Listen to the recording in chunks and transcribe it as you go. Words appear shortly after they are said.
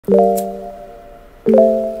This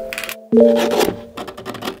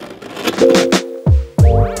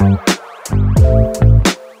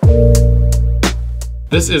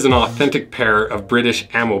is an authentic pair of British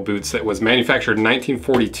ammo boots that was manufactured in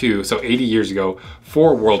 1942, so 80 years ago,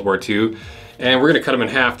 for World War II. And we're gonna cut them in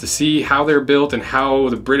half to see how they're built and how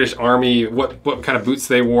the British Army, what kind of boots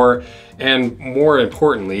they wore. And more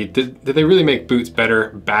importantly, did they really make boots better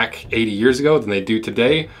back 80 years ago than they do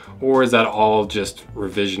today? Or is that all just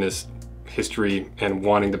revisionist history and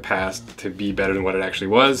wanting the past to be better than what it actually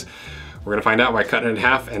was? We're gonna find out by cutting it in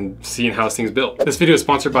half and seeing how this thing's built. This video is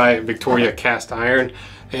sponsored by Victoria Cast Iron.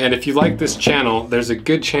 And if you like this channel, there's a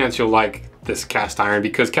good chance you'll like this cast iron,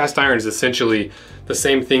 because cast iron is essentially the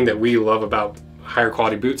same thing that we love about higher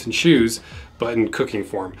quality boots and shoes, but in cooking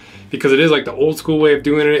form. Because it is like the old school way of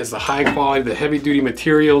doing it. It's the high quality, the heavy duty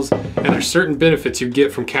materials, and there's certain benefits you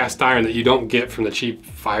get from cast iron that you don't get from the cheap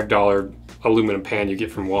 $5 aluminum pan you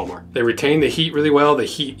get from Walmart. They retain the heat really well, they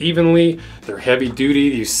heat evenly, they're heavy duty,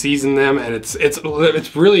 you season them, and it's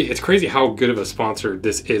crazy how good of a sponsor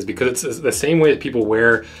this is, because it's the same way that people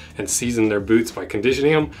wear and season their boots by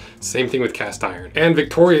conditioning them. Same thing with cast iron. And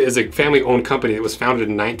Victoria is a family-owned company that was founded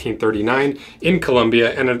in 1939 in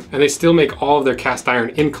Colombia, and they still make all of their cast iron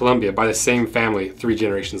in Colombia by the same family 3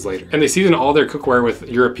 generations later. And they season all their cookware with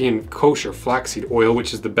European kosher flaxseed oil,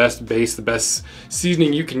 which is the best base, the best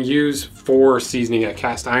seasoning you can use for seasoning a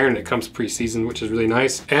cast iron. It comes pre-seasoned, which is really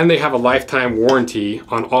nice. And they have a lifetime warranty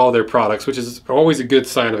on all their products, which is always a good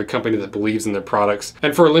sign of a company that believes in their products.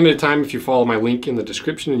 And for a limited time, if you follow my link in the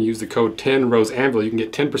description and use the code 10ROSEANVIL, you can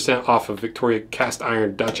get 10% off of Victoria cast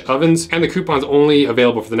iron Dutch ovens. And the coupon's only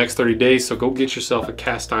available for the next 30 days, so go get yourself a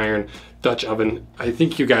cast iron Dutch oven. I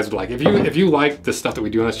think you guys would like it. If you like the stuff that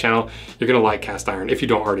we do on this channel, you're gonna like cast iron if you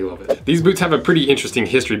don't already love it. These boots have a pretty interesting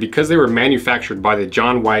history because they were manufactured by the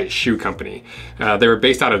John White Shoe Company. They were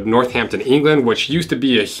based out of Northampton, England, which used to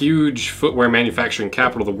be a huge footwear manufacturing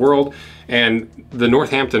capital of the world. And the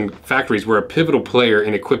Northampton factories were a pivotal player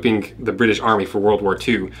in equipping the British Army for World War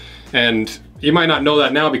II. And you might not know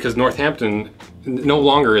that now because Northampton no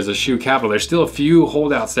longer is a shoe capital. There's still a few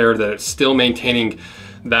holdouts there that are still maintaining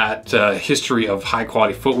that history of high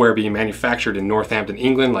quality footwear being manufactured in Northampton,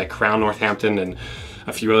 England, like Crown Northampton and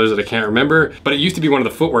a few others that I can't remember. But it used to be one of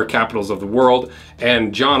the footwear capitals of the world,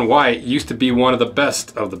 and John White used to be one of the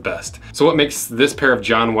best of the best. So what makes this pair of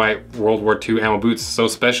John White World War II ammo boots so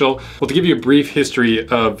special? Well, to give you a brief history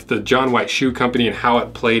of the John White Shoe Company and how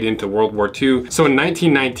it played into World War II. So in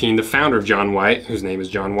 1919, the founder of John White, whose name is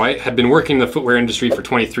John White, had been working in the footwear industry for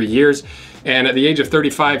 23 years. And at the age of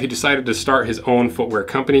 35, he decided to start his own footwear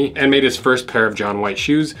company and made his first pair of John White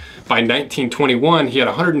shoes. By 1921, he had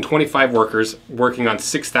 125 workers working on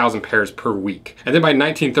 6,000 pairs per week. And then by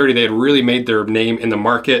 1930, they had really made their name in the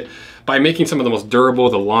market by making some of the most durable,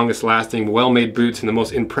 the longest lasting, well-made boots and the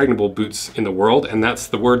most impregnable boots in the world. And that's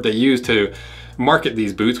the word they used to market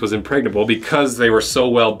these boots, was impregnable, because they were so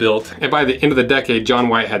well built. And by the end of the decade, John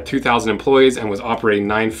White had 2,000 employees and was operating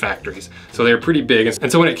 9 factories. So they were pretty big.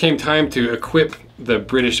 And so when it came time to equip the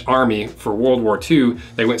British Army for World War II,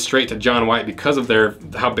 they went straight to John White because of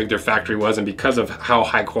how big their factory was and because of how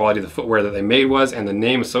high quality the footwear that they made was and the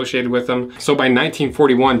name associated with them. So by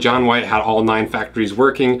 1941, John White had all 9 factories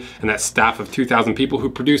working and that staff of 2,000 people who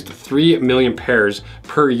produced 3 million pairs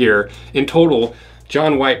per year. In total,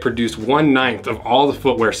 John White produced 1/9 of all the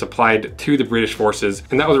footwear supplied to the British forces,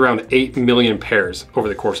 and that was around 8 million pairs over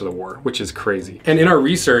the course of the war, which is crazy. And in our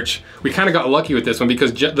research, we kind of got lucky with this one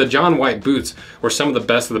because the John White boots were some of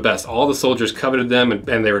the best. All the soldiers coveted them,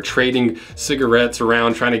 and they were trading cigarettes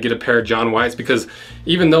around trying to get a pair of John Whites, because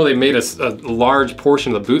even though they made a large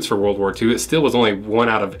portion of the boots for World War II, it still was only 1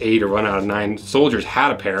 out of 8 or 1 out of 9 soldiers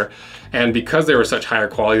had a pair. And because they were such higher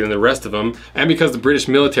quality than the rest of them, and because the British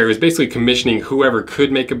military was basically commissioning whoever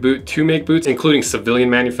could make a boot to make boots, including civilian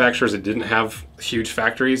manufacturers that didn't have huge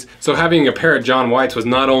factories. So having a pair of John Whites was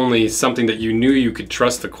not only something that you knew you could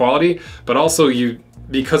trust the quality, but also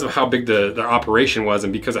because of how big their operation was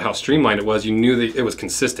and because of how streamlined it was, you knew that it was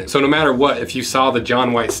consistent. So no matter what, if you saw the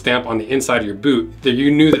John White stamp on the inside of your boot,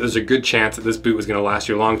 you knew that there's a good chance that this boot was gonna last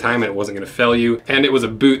you a long time and it wasn't gonna fail you. And it was a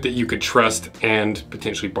boot that you could trust and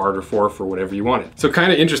potentially barter for whatever you wanted. So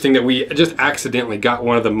kind of interesting that we just accidentally got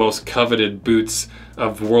one of the most coveted boots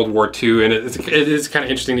of World War II. And it is kind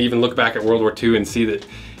of interesting to even look back at World War II and see that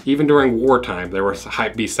even during wartime, there were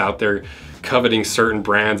hype beasts out there coveting certain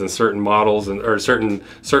brands and certain models or certain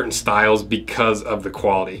styles because of the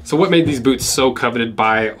quality. So what made these boots so coveted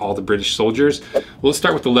by all the British soldiers? Well, let's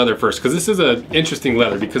start with the leather first, because this is an interesting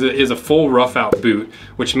leather because it is a full rough out boot,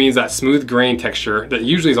 which means that smooth grain texture that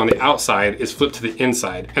usually is on the outside is flipped to the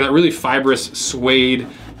inside. And that really fibrous suede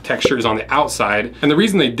textures on the outside. And the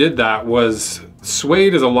reason they did that was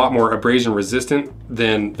suede is a lot more abrasion resistant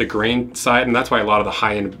than the grain side, and that's why a lot of the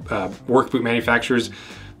high-end work boot manufacturers,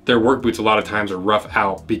 their work boots a lot of times are rough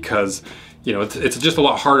out because, you know, it's just a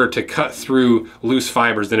lot harder to cut through loose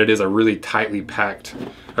fibers than it is a really tightly packed,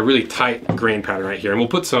 a really tight grain pattern right here. And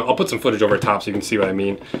I'll put some footage over top so you can see what I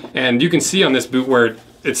mean. And you can see on this boot where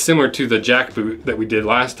it's similar to the jack boot that we did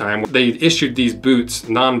last time. They issued these boots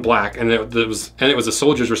non-black, and it was a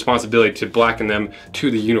soldier's responsibility to blacken them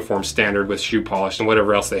to the uniform standard with shoe polish and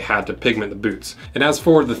whatever else they had to pigment the boots. And as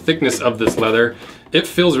for the thickness of this leather, it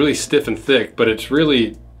feels really stiff and thick, but it's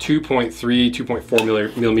really 2.3,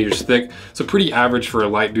 2.4 millimeters thick, so pretty average for a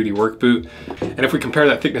light duty work boot. And if we compare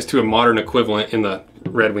that thickness to a modern equivalent in the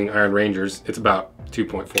Red Wing Iron Rangers, it's about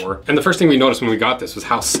 2.4. And the first thing we noticed when we got this was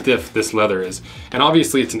how stiff this leather is. And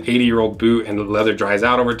obviously it's an 80-year-old boot and the leather dries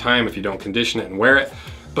out over time if you don't condition it and wear it.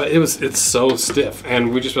 But it's so stiff,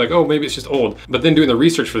 and we just were like, oh, maybe it's just old. But then doing the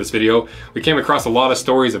research for this video, we came across a lot of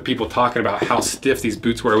stories of people talking about how stiff these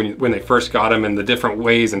boots were when they first got them and the different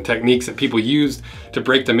ways and techniques that people used to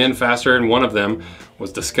break them in faster. And one of them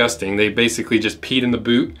was disgusting. They basically just peed in the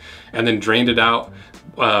boot and then drained it out,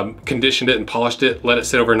 conditioned it and polished it, let it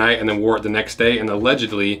sit overnight, and then wore it the next day. And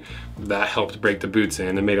allegedly that helped break the boots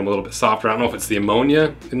in and made them a little bit softer. I don't know if it's the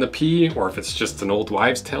ammonia in the pee or if it's just an old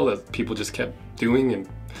wives' tale that people just kept doing, and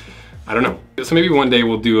I don't know. So maybe one day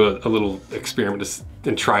we'll do a little experiment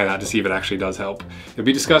and try that to see if it actually does help. It'd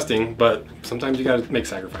be disgusting, but sometimes you gotta make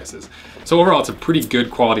sacrifices. So overall, it's a pretty good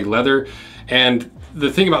quality leather. And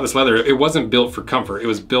the thing about this leather, it wasn't built for comfort, it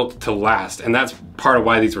was built to last. And that's part of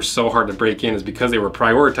why these were so hard to break in, is because they were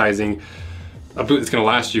prioritizing a boot that's gonna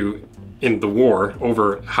last you in the war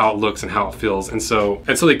over how it looks and how it feels. And so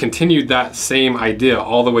they continued that same idea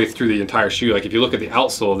all the way through the entire shoe. Like if you look at the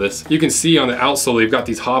outsole of this, you can see on the outsole they've got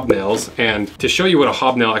these hobnails. And to show you what a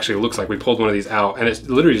hobnail actually looks like, we pulled one of these out, and it's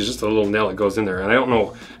literally just a little nail that goes in there. And I don't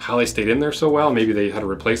know how they stayed in there so well. Maybe they had to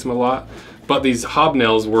replace them a lot. But these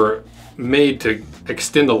hobnails were made to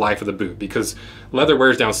extend the life of the boot because leather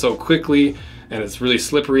wears down so quickly and it's really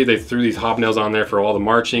slippery. They threw these hobnails on there for all the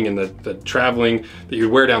marching and the traveling, that you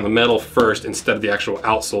wear down the metal first instead of the actual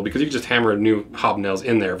outsole, because you can just hammer new hobnails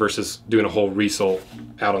in there versus doing a whole resole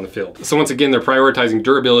out on the field. So once again, they're prioritizing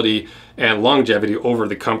durability and longevity over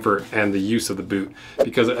the comfort and the use of the boot,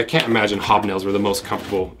 because I can't imagine hobnails were the most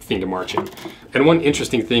comfortable thing to march in. And one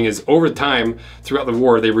interesting thing is, over time throughout the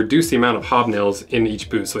war, they reduced the amount of hobnails in each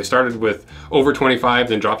boot. So they started with over 25,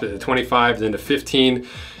 then dropped it to 25, then to 15.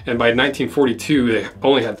 And by 1942, they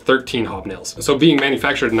only had 13 hobnails. So being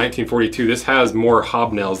manufactured in 1942, this has more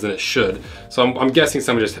hobnails than it should. So I'm guessing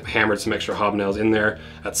someone just hammered some extra hobnails in there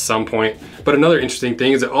at some point. But another interesting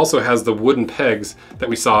thing is it also has the wooden pegs that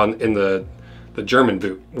we saw in the German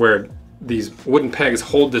boot, where these wooden pegs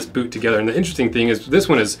hold this boot together. And the interesting thing is this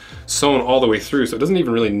one is sewn all the way through, so it doesn't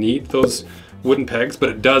even really need those wooden pegs, but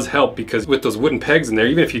it does help because with those wooden pegs in there,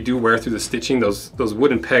 even if you do wear through the stitching, those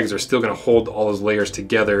wooden pegs are still going to hold all those layers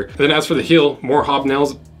together. And then as for the heel, more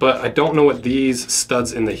hobnails, but I don't know what these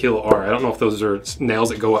studs in the heel are. I don't know if those are nails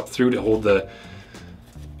that go up through to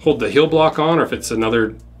hold the heel block on, or if it's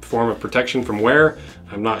another form of protection from wear.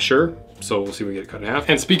 I'm not sure. So we'll see if we get it cut in half.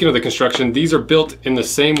 And speaking of the construction, these are built in the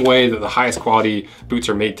same way that the highest quality boots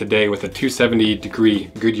are made today, with a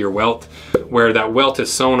 270-degree Goodyear welt, where that welt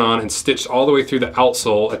is sewn on and stitched all the way through the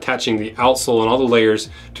outsole, attaching the outsole and all the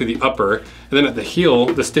layers to the upper. And then at the heel,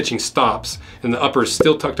 the stitching stops and the upper is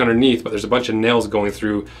still tucked underneath, but there's a bunch of nails going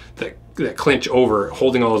through that clinch over,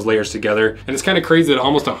 holding all those layers together. And it's kind of crazy that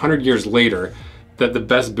almost 100 years later, that the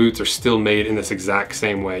best boots are still made in this exact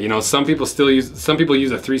same way. You know, some people use a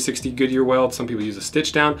 360 Goodyear weld, some people use a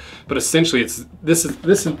stitch down, but essentially this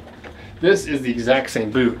is the exact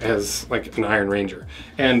same boot as like an Iron Ranger.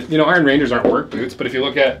 And you know, Iron Rangers aren't work boots, but if you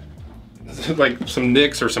look at like some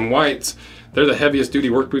Nicks or some Whites, they're the heaviest duty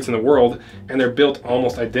work boots in the world, and they're built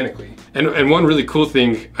almost identically. And one really cool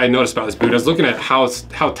thing I noticed about this boot, I was looking at how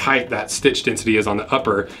tight that stitch density is on the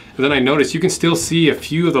upper, and then I noticed you can still see a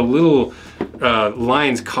few of the little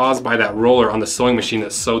lines caused by that roller on the sewing machine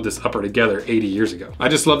that sewed this upper together 80 years ago. I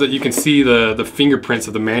just love that you can see the fingerprints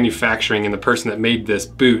of the manufacturing and the person that made this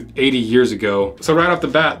boot 80 years ago. So right off the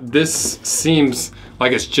bat, this seems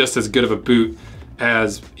like it's just as good of a boot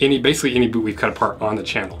as basically any boot we've cut apart on the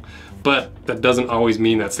channel. But that doesn't always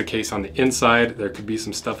mean that's the case on the inside. There could be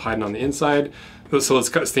some stuff hiding on the inside. So let's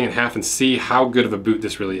cut this thing in half and see how good of a boot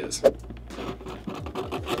this really is.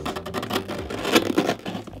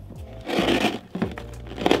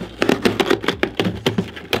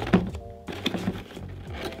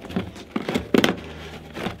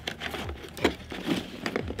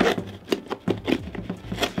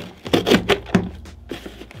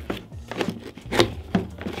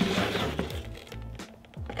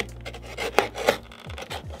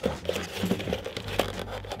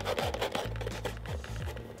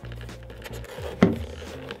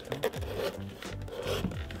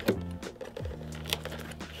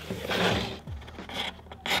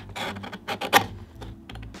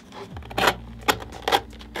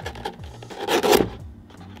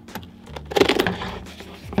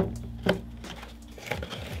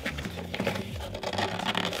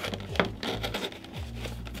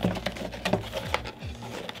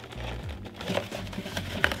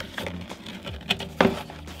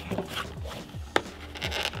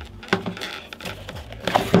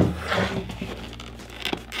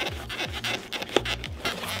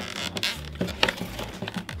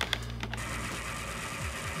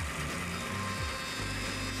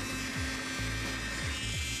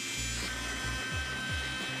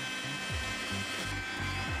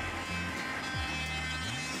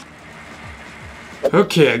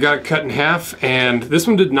 Okay, I got it cut in half, and this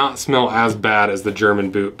one did not smell as bad as the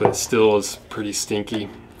German boot, but it still is pretty stinky.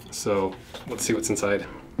 So let's see what's inside.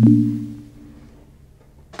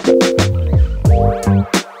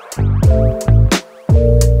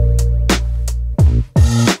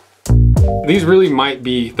 These really might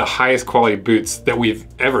be the highest quality boots that we've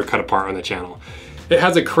ever cut apart on the channel. It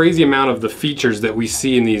has a crazy amount of the features that we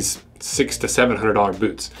see in these $600 to $700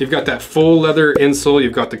 boots. You've got that full leather insole,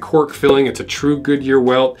 you've got the cork filling, it's a true Goodyear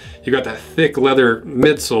welt, you've got that thick leather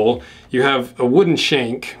midsole, you have a wooden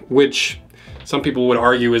shank, which some people would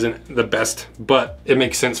argue isn't the best, but it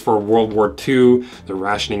makes sense for World War II, the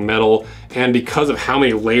rationing metal, and because of how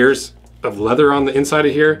many layers of leather on the inside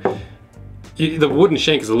of here, the wooden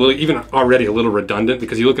shank is a little, even already a little redundant,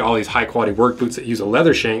 because you look at all these high quality work boots that use a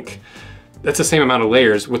leather shank, that's the same amount of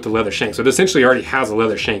layers with the leather shank. So it essentially already has a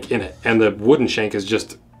leather shank in it, and the wooden shank is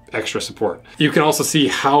just extra support. You can also see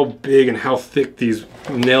how big and how thick these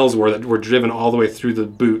nails were that were driven all the way through the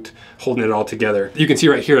boot, holding it all together. You can see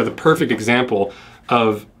right here the perfect example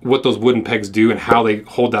of what those wooden pegs do and how they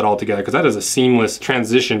hold that all together, because that is a seamless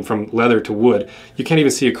transition from leather to wood. You can't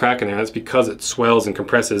even see a crack in there. That's because it swells and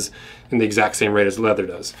compresses in the exact same rate as leather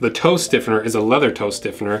does. The toe stiffener is a leather toe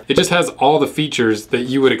stiffener. It just has all the features that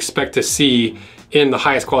you would expect to see in the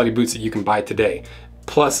highest quality boots that you can buy today,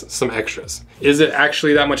 plus some extras. Is it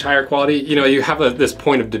actually that much higher quality? You know, you have this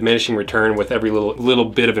point of diminishing return with every little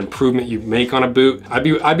bit of improvement you make on a boot. I'd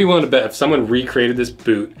be willing to bet if someone recreated this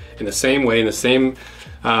boot in the same way, in the same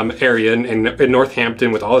area in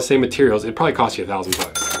Northampton with all the same materials, it'd probably cost you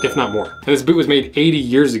 $1,000, if not more. And this boot was made 80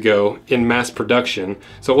 years ago in mass production.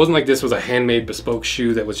 So it wasn't like this was a handmade bespoke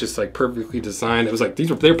shoe that was just like perfectly designed. It was like they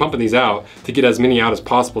were pumping these out to get as many out as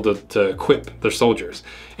possible to equip their soldiers.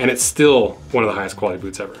 And it's still one of the highest quality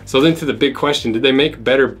boots ever. So then to the big question, did they make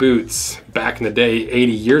better boots back in the day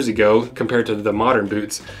 80 years ago compared to the modern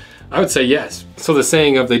boots? I would say yes. So the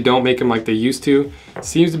saying of they don't make them like they used to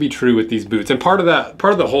seems to be true with these boots. And part of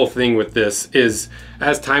the whole thing with this is,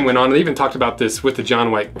 as time went on, and they even talked about this with the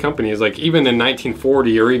John White company, is like even in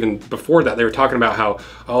 1940 or even before that, they were talking about how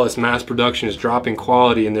all this mass production is dropping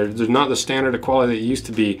quality and there's not the standard of quality that it used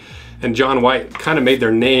to be. And John White kind of made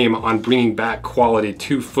their name on bringing back quality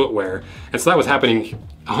to footwear. And so that was happening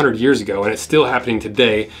 100 years ago, and it's still happening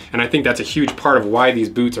today. And I think that's a huge part of why these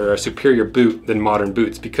boots are a superior boot than modern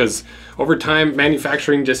boots, because over time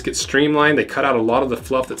manufacturing just gets streamlined. They cut out a lot of the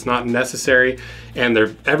fluff that's not necessary, and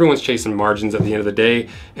everyone's chasing margins at the end of the day,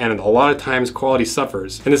 and a lot of times quality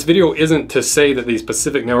suffers. And this video isn't to say that these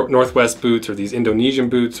Pacific Northwest boots or these Indonesian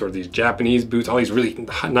boots or these Japanese boots, all these really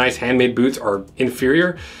nice handmade boots, are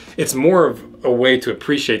inferior. It's more of a way to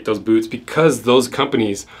appreciate those boots because those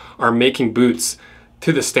companies are making boots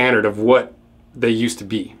to the standard of what they used to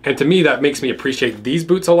be. And to me, that makes me appreciate these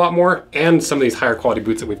boots a lot more, and some of these higher quality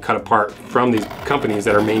boots that we've cut apart from these companies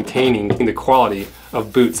that are maintaining the quality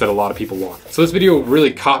of boots that a lot of people want. So this video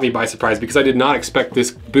really caught me by surprise because I did not expect this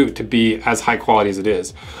boot to be as high quality as it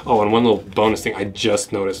is. Oh, and one little bonus thing I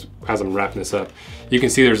just noticed as I'm wrapping this up. You can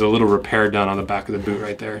see there's a little repair done on the back of the boot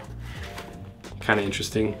right there. Kind of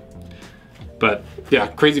interesting. But yeah,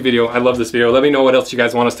 crazy video. I love this video. Let me know what else you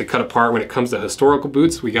guys want us to cut apart when it comes to historical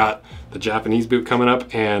boots. We got the Japanese boot coming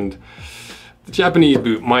up, and the Japanese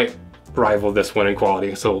boot might rival this one in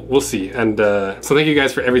quality, so we'll see. And so thank you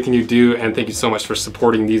guys for everything you do, and thank you so much for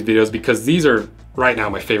supporting these videos, because these are right now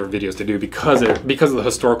my favorite videos to do because of the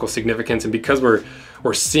historical significance, and because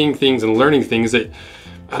we're seeing things and learning things that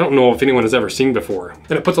I don't know if anyone has ever seen before.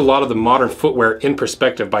 And it puts a lot of the modern footwear in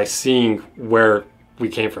perspective by seeing where we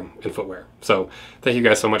came from in footwear. So thank you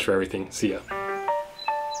guys so much for everything. See ya.